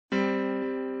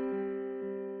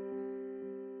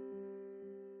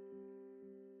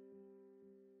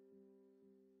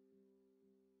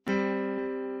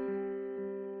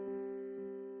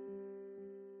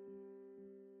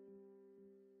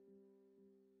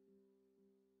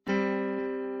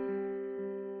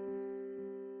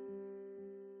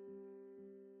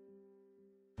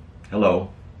Hello,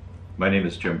 my name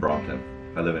is Jim Brompton.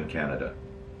 I live in Canada.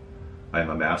 I am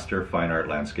a master fine art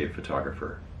landscape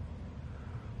photographer.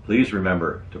 Please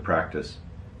remember to practice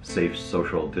safe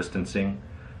social distancing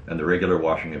and the regular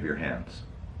washing of your hands.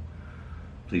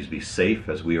 Please be safe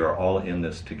as we are all in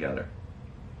this together.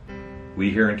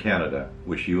 We here in Canada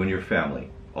wish you and your family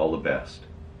all the best.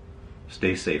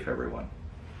 Stay safe, everyone.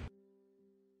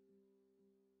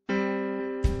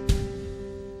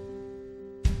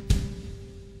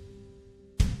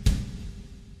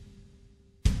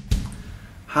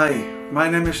 Hi, my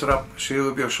name is Rafn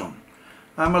Sigurbjörnsson.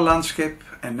 I'm a landscape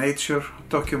and nature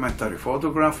documentary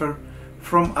photographer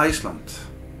from Iceland.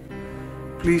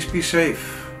 Please be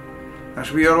safe,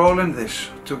 as we are all in this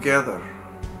together.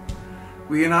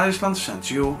 We in Iceland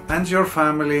send you and your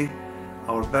family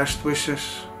our best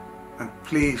wishes, and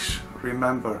please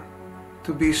remember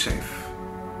to be safe.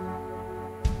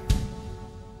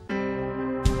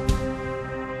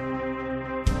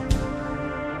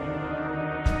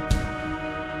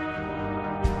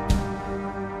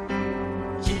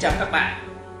 Xin chào các bạn,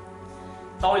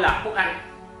 tôi là Quốc Anh,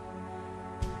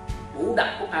 Vũ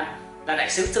Đặng Quốc Anh, là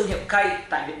đại sứ thương hiệu KASE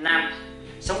tại Việt Nam,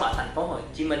 sống ở thành phố Hồ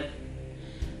Chí Minh.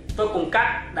 Tôi cùng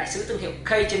các đại sứ thương hiệu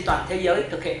KASE trên toàn thế giới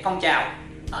thực hiện phong trào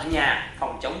ở nhà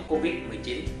phòng chống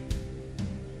Covid-19.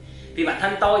 Vì bản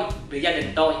thân tôi, vì gia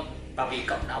đình tôi và vì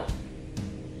cộng đồng.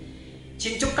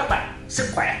 Xin chúc các bạn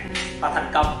sức khỏe và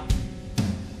thành công.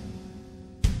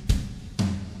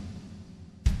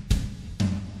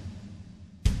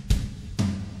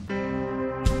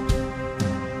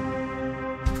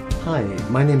 Hi,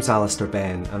 my name's Alistair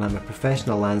Ben and I'm a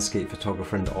professional landscape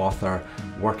photographer and author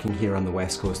working here on the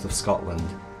west coast of Scotland.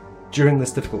 During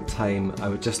this difficult time, I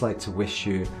would just like to wish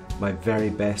you my very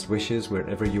best wishes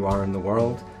wherever you are in the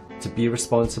world, to be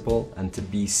responsible and to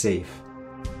be safe.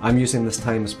 I'm using this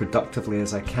time as productively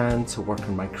as I can to work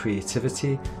on my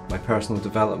creativity, my personal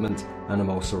development, and I'm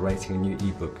also writing a new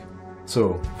ebook.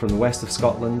 So, from the west of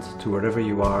Scotland to wherever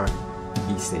you are,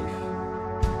 be safe.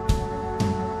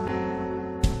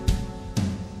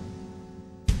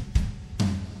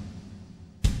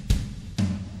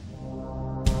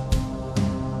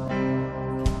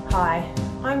 Hi,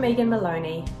 I'm Megan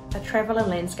Maloney, a travel and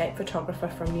landscape photographer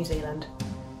from New Zealand.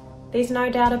 There's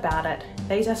no doubt about it,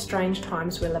 these are strange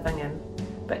times we're living in,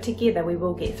 but together we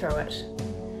will get through it.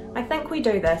 I think we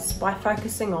do this by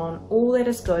focusing on all that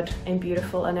is good and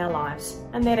beautiful in our lives,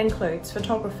 and that includes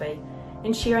photography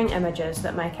and sharing images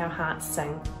that make our hearts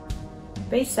sing.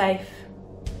 Be safe,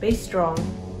 be strong,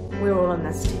 we're all in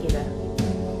this together.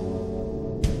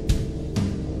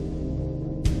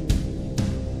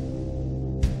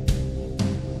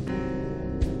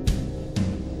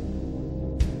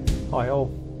 Hi all,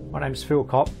 my name's Phil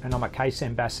Kopp and I'm a KASE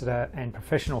Ambassador and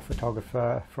professional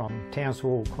photographer from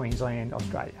Townsville, Queensland,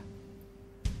 Australia.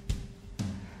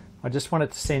 I just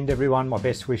wanted to send everyone my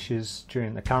best wishes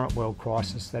during the current world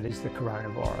crisis that is the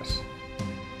coronavirus.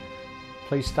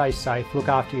 Please stay safe, look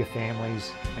after your families,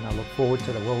 and I look forward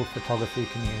to the world photography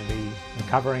community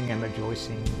recovering and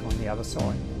rejoicing on the other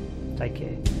side. Take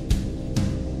care.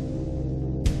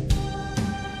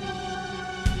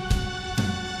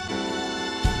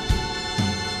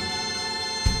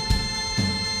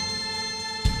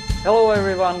 Hello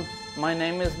everyone, my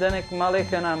name is Danik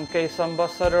Malik and I'm KASE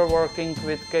Ambassador working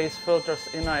with KASE Filters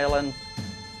in Ireland.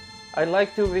 I'd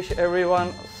like to wish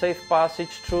everyone safe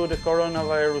passage through the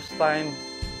coronavirus time.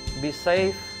 Be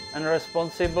safe and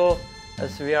responsible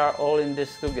as we are all in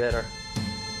this together.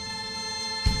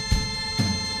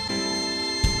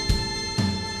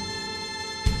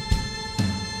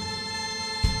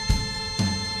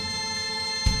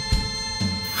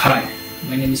 Hi,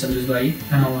 my name is Andres Bay.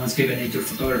 I'm a landscape and nature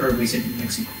photographer based in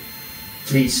Mexico.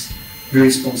 Please, be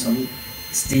responsible,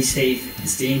 stay safe,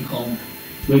 stay home.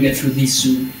 We'll get through this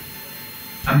soon.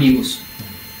 Amigos,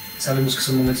 sabemos que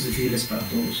son momentos difíciles para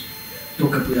todos.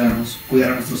 Toca cuidarnos,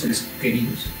 cuidar a nuestros seres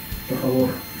queridos. Por favor,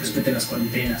 respeten las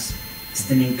cuarentenas,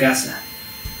 estén en casa.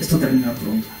 Esto termina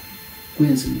pronto.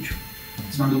 Cuídense mucho.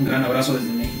 Les mando un gran abrazo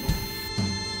desde México.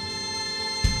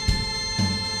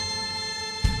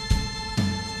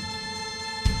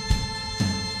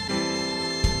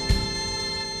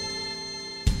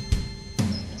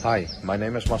 Hi, my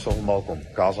name is Marcel Malcolm,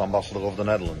 KASE Ambassador of the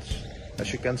Netherlands.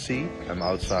 As you can see, I'm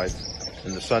outside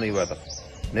in the sunny weather.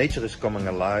 Nature is coming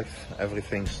alive,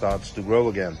 everything starts to grow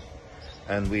again.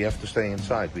 And we have to stay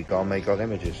inside, we can't make our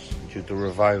images due to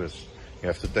a virus. We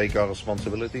have to take our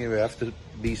responsibility and we have to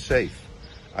be safe.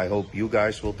 I hope you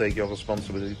guys will take your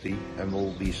responsibility and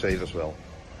will be safe as well.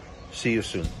 See you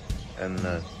soon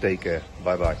and take care.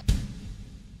 Bye bye.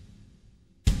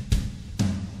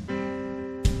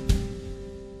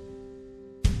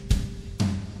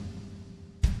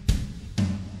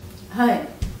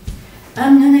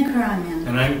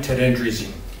 Ted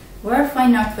Andresian. We're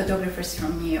fine art photographers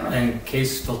from New York. And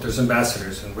KASE Filters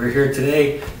Ambassadors, and we're here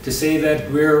today to say that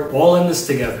we're all in this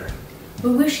together.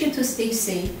 We wish you to stay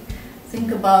safe, think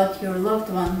about your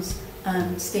loved ones,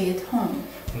 and stay at home.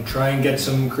 And try and get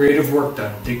some creative work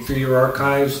done. Dig through your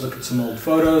archives, look at some old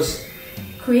photos.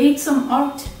 Create some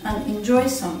art and enjoy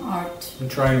some art.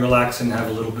 And try and relax and have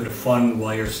a little bit of fun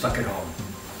while you're stuck at home.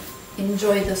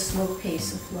 Enjoy the slow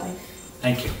pace of life.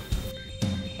 Thank you.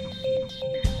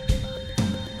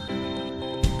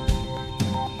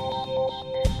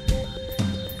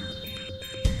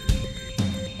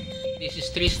 This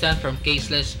is Tristan from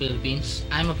KASE Philippines.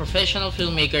 I'm a professional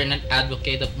filmmaker and an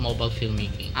advocate of mobile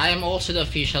filmmaking. I am also the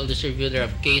official distributor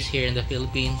of KASE here in the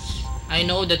Philippines. I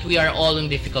know that we are all in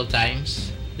difficult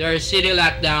times. There are city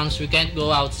lockdowns, we can't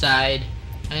go outside,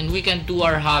 and we can't do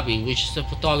our hobby, which is the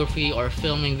photography or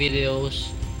filming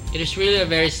videos. It is really a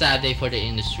very sad day for the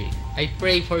industry. I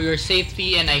pray for your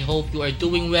safety and I hope you are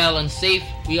doing well and safe.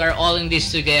 We are all in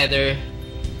this together.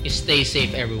 Stay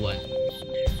safe, everyone.